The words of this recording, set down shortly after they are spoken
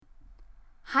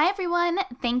Hi everyone,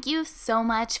 thank you so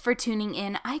much for tuning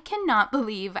in. I cannot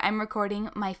believe I'm recording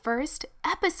my first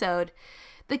episode.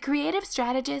 The Creative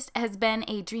Strategist has been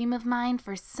a dream of mine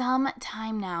for some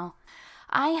time now.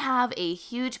 I have a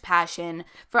huge passion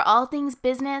for all things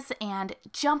business and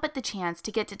jump at the chance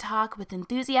to get to talk with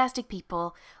enthusiastic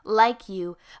people like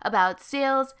you about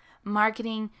sales,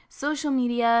 marketing, social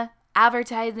media,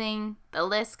 advertising, the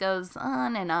list goes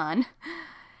on and on.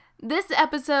 This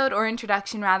episode, or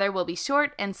introduction rather, will be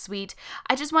short and sweet.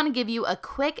 I just want to give you a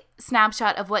quick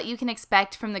snapshot of what you can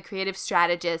expect from the Creative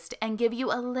Strategist and give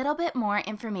you a little bit more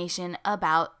information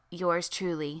about yours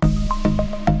truly.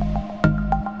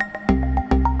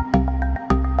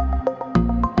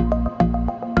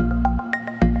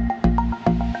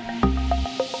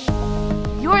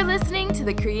 You're listening to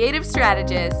the Creative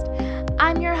Strategist.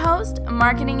 I'm your host,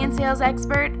 marketing and sales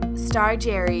expert, Star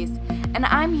Jerry's. And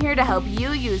I'm here to help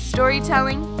you use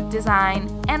storytelling, design,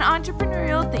 and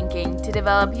entrepreneurial thinking to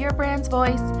develop your brand's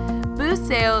voice, boost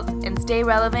sales, and stay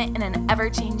relevant in an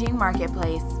ever-changing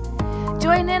marketplace.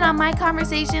 Join in on my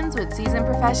conversations with seasoned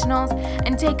professionals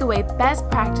and take away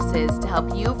best practices to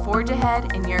help you forge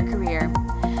ahead in your career.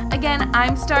 Again,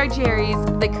 I'm Star Jerry's,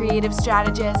 the Creative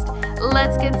Strategist.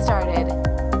 Let's get started.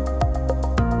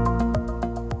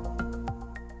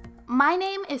 My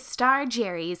name is Star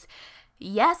Jerry's.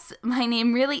 Yes, my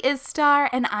name really is Star,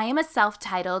 and I am a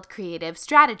self-titled creative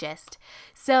strategist.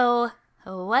 So,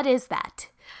 what is that?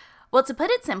 Well, to put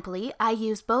it simply, I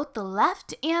use both the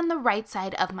left and the right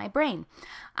side of my brain.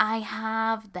 I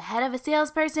have the head of a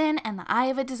salesperson and the eye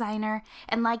of a designer,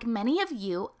 and like many of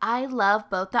you, I love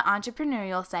both the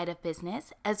entrepreneurial side of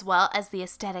business as well as the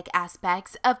aesthetic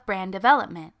aspects of brand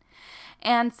development.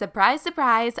 And surprise,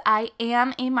 surprise, I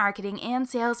am a marketing and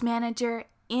sales manager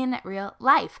in real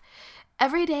life.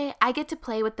 Every day, I get to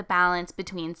play with the balance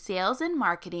between sales and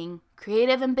marketing,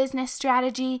 creative and business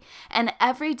strategy, and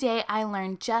every day I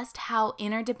learn just how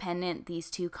interdependent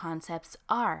these two concepts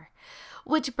are.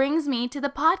 Which brings me to the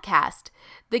podcast,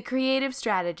 The Creative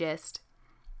Strategist.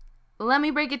 Let me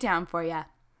break it down for you.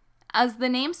 As the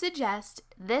name suggests,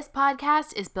 this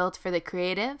podcast is built for the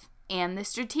creative and the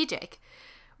strategic.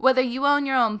 Whether you own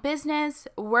your own business,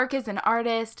 work as an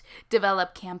artist,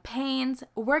 develop campaigns,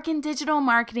 work in digital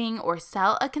marketing, or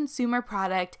sell a consumer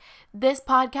product, this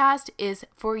podcast is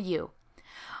for you.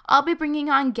 I'll be bringing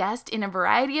on guests in a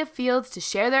variety of fields to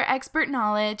share their expert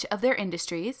knowledge of their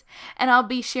industries, and I'll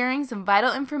be sharing some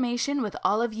vital information with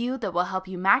all of you that will help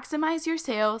you maximize your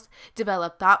sales,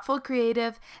 develop thoughtful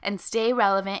creative, and stay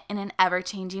relevant in an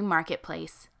ever-changing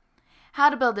marketplace. How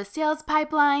to build a sales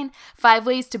pipeline, 5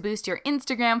 ways to boost your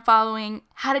Instagram following,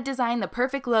 how to design the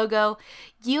perfect logo.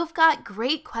 You've got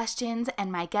great questions, and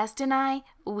my guest and I,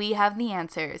 we have the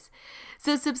answers.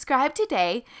 So subscribe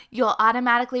today. You'll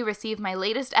automatically receive my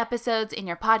latest episodes in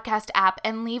your podcast app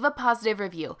and leave a positive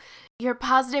review. Your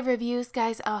positive reviews,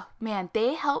 guys, oh man,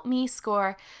 they help me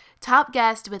score top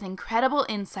guest with incredible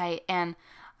insight. And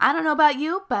I don't know about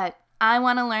you, but I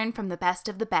want to learn from the best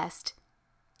of the best.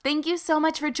 Thank you so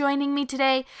much for joining me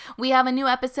today. We have a new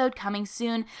episode coming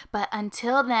soon, but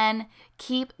until then,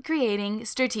 keep creating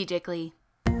strategically.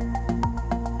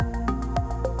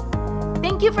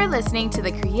 Thank you for listening to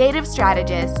The Creative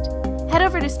Strategist. Head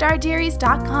over to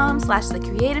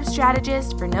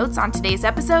starjerrys.com/thecreativestrategist for notes on today's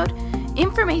episode,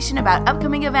 information about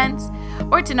upcoming events,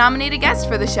 or to nominate a guest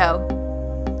for the show.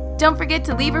 Don't forget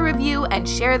to leave a review and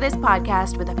share this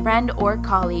podcast with a friend or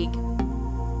colleague.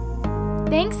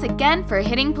 Thanks again for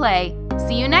hitting play.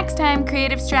 See you next time,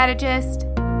 Creative Strategist.